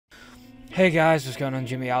Hey guys, what's going on?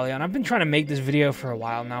 Jimmy Ali, and I've been trying to make this video for a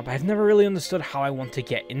while now, but I've never really understood how I want to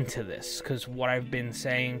get into this, because what I've been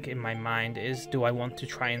saying in my mind is, do I want to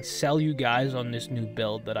try and sell you guys on this new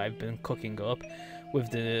build that I've been cooking up with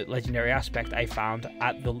the legendary aspect I found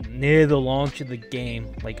at near the launch of the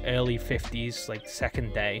game, like early 50s, like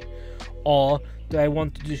second day, or do I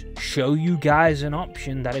want to just show you guys an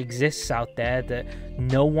option that exists out there that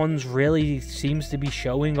no one's really seems to be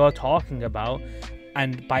showing or talking about?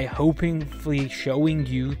 And by hopefully showing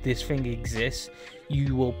you this thing exists,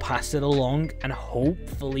 you will pass it along, and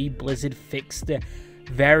hopefully Blizzard fix the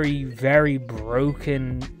very, very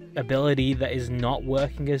broken ability that is not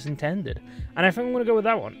working as intended. And I think I'm going to go with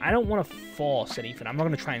that one. I don't want to force anything. I'm not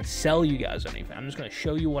going to try and sell you guys anything. I'm just going to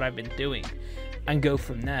show you what I've been doing and go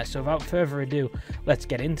from there. So without further ado, let's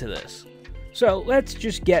get into this. So let's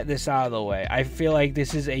just get this out of the way. I feel like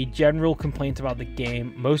this is a general complaint about the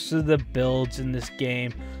game. Most of the builds in this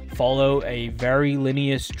game follow a very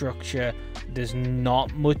linear structure. There's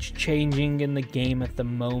not much changing in the game at the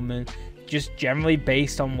moment. Just generally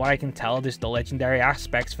based on what I can tell, there's the legendary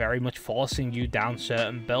aspects very much forcing you down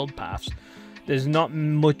certain build paths. There's not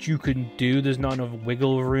much you can do. There's not enough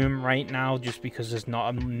wiggle room right now just because there's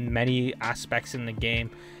not many aspects in the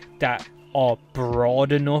game that are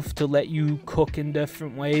broad enough to let you cook in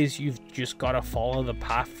different ways. You've just got to follow the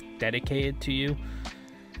path dedicated to you.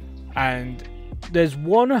 And there's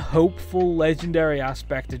one hopeful legendary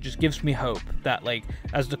aspect that just gives me hope that, like,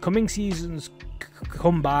 as the coming seasons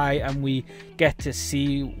come by and we get to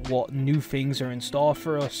see what new things are in store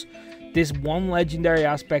for us, this one legendary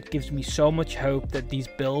aspect gives me so much hope that these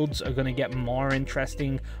builds are going to get more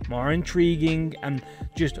interesting, more intriguing, and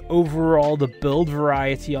just overall the build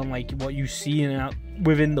variety on like what you see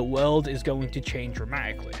within the world is going to change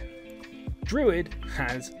dramatically. Druid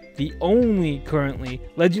has the only currently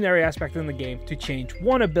legendary aspect in the game to change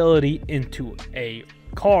one ability into a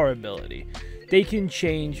core ability. They can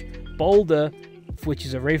change Boulder, which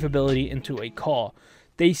is a Wraith ability, into a core.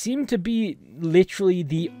 They seem to be literally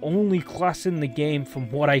the only class in the game,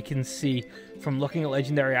 from what I can see from looking at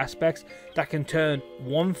legendary aspects, that can turn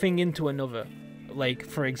one thing into another. Like,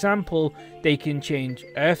 for example, they can change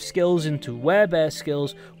Earth skills into Werebear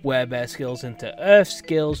skills into Earth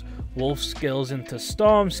skills, Wolf skills into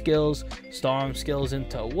Storm skills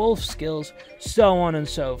into Wolf skills, so on and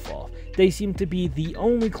so forth. They seem to be the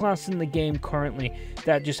only class in the game currently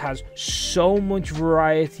that just has so much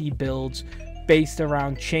variety builds based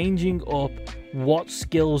around changing up what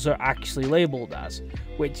skills are actually labeled as,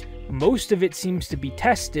 which most of it seems to be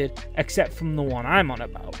tested except from the one I'm on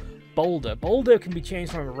about. Boulder. Boulder can be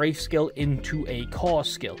changed from a Wraith skill into a core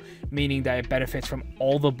skill, meaning that it benefits from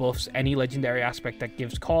all the buffs any legendary aspect that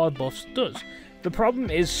gives core buffs does. The problem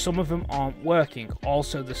is some of them aren't working.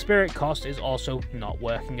 Also, the spirit cost is also not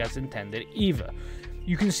working as intended either.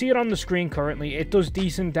 You can see it on the screen currently. It does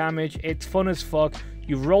decent damage. It's fun as fuck.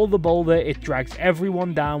 You roll the boulder, it drags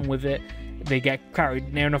everyone down with it. They get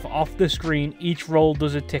carried near enough off the screen. Each roll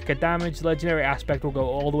does a tick of damage. The legendary aspect will go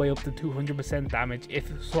all the way up to 200% damage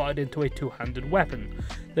if slotted into a two-handed weapon.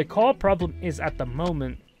 The core problem is, at the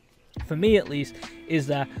moment, for me at least, is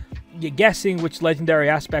that you're guessing which legendary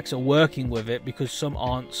aspects are working with it, because some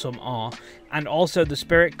aren't, some are. And also the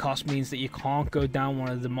spirit cost means that you can't go down one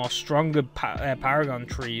of the more stronger paragon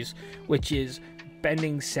trees, which is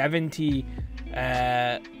bending 70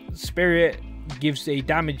 spirit gives a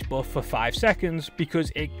damage buff for 5 seconds, because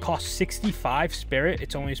it costs 65 spirit.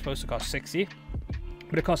 It's only supposed to cost 60,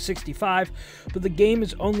 but it costs 65, but the game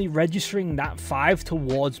is only registering that 5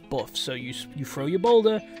 towards buffs. So you throw your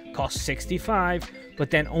boulder, costs 65, but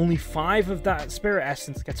then only 5 of that spirit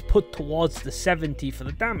essence gets put towards the 70 for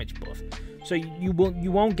the damage buff. So you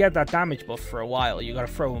won't get that damage buff for a while. You gotta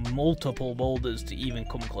throw multiple boulders to even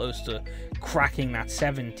come close to cracking that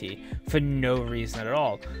 70 for no reason at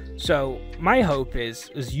all. So my hope is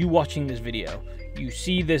you watching this video, you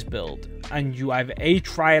see this build, and you either A,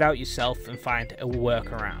 try it out yourself and find a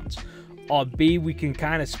workaround, or B, we can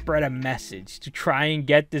kind of spread a message to try and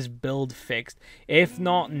get this build fixed, if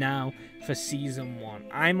not now, for Season 1.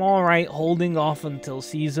 I'm alright holding off until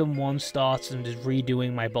Season 1 starts and just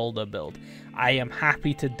redoing my boulder build. I am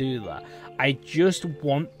happy to do that. I just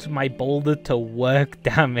want my boulder to work,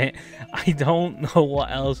 damn it. I don't know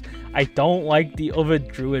what else. I don't like the other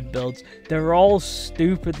druid builds. They're all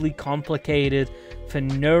stupidly complicated for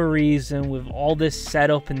no reason, with all this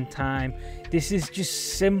setup and time. This is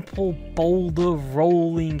just simple boulder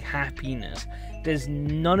rolling happiness. There's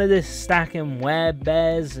none of this stacking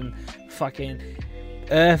werebears and fucking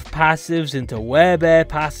earth passives, into werebear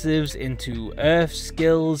passives, into earth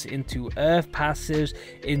skills, into earth passives,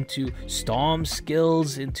 into storm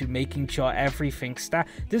skills, into making sure everything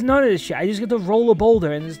there's none of this shit. I just get to roll a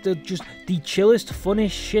boulder and it's just the chillest,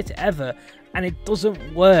 funnest shit ever, and it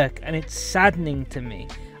doesn't work, and it's saddening to me.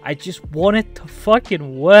 I just want it to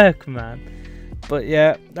fucking work, man. But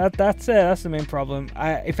yeah, that's it. That's the main problem.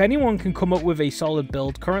 If anyone can come up with a solid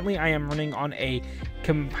build, currently I am running on a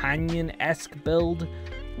companion-esque build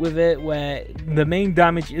with it, where the main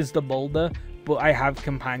damage is the boulder, but I have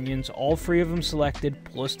companions, all 3 of them selected,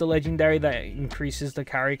 plus the legendary that increases the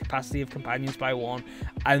carry capacity of companions by 1,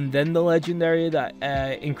 and then the legendary that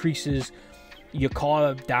increases your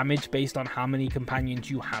core damage based on how many companions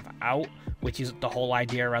you have out, which is the whole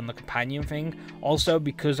idea around the companion thing. Also,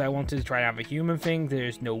 because I wanted to try and have a human thing,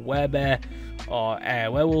 there's no werebear or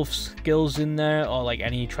werewolf skills in there, or like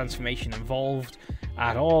any transformation involved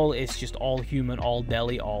at all. It's just all human, all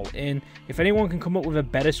deli, all in. If anyone can come up with a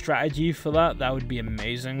better strategy for that, that would be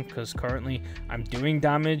amazing, because currently I'm doing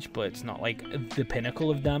damage, but it's not like the pinnacle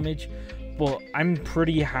of damage. But I'm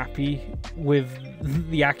pretty happy with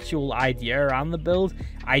the actual idea around the build.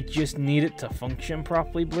 I just need it to function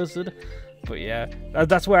properly, Blizzard. But yeah,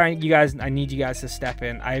 that's where I need you guys to step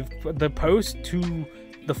in. The post to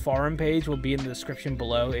the forum page will be in the description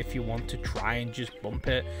below if you want to try and just bump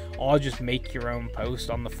it, or just make your own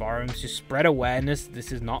post on the forums. Just spread awareness.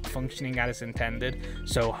 This is not functioning as intended,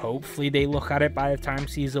 so hopefully they look at it by the time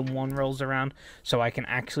season 1 rolls around, so I can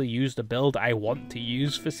actually use the build I want to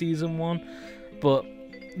use for season 1. But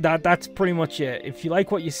that's pretty much it. If you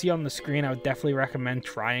like what you see on the screen, I would definitely recommend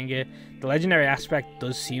trying it. The legendary aspect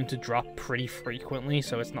does seem to drop pretty frequently,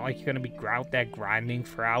 so it's not like you're going to be out there grinding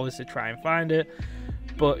for hours to try and find it.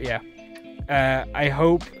 But yeah, I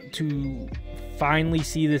hope to finally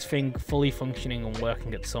see this thing fully functioning and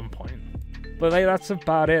working at some point. But like, that's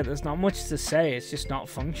about it. There's not much to say. It's just not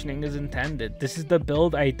functioning as intended. This is the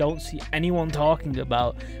build I don't see anyone talking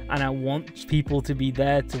about, and I want people to be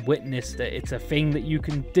there to witness that it's a thing that you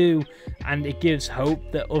can do, and it gives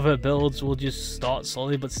hope that other builds will just start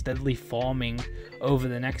slowly but steadily forming over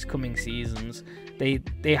the next coming seasons. They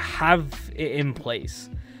have it in place.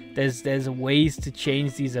 There's ways to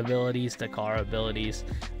change these abilities to core abilities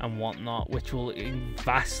and whatnot, which will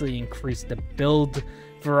vastly increase the build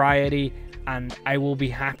variety, and I will be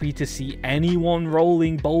happy to see anyone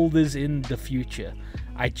rolling boulders in the future.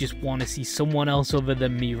 I just want to see someone else other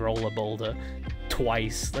than me roll a boulder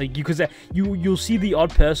twice. Like, you'll see the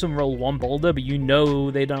odd person roll 1 boulder, but you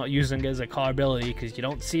know they're not using it as a core ability because you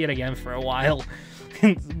don't see it again for a while.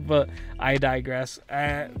 But I digress.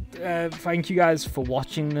 Thank you guys for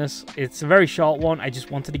watching this. It's a very short one. I just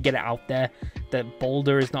wanted to get it out there that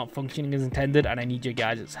Boulder is not functioning as intended, and I need your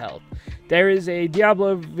guys' help. There is a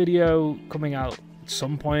Diablo video coming out at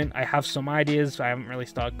some point. I have some ideas. I haven't really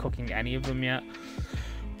started cooking any of them yet.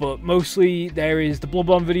 But mostly there is the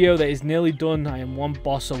Bloodborne video that is nearly done. I am 1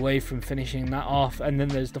 boss away from finishing that off. And then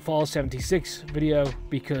there's the Fallout 76 video,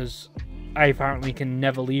 because I apparently can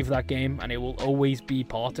never leave that game, and it will always be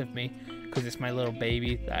part of me, because it's my little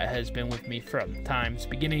baby that has been with me from time's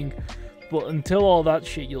beginning. But until all that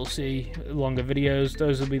shit, you'll see longer videos.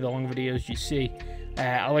 Those will be the long videos you see.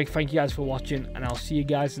 I'd like to thank you guys for watching, and I'll see you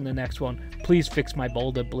guys in the next one. Please fix my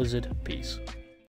boulder, Blizzard. Peace.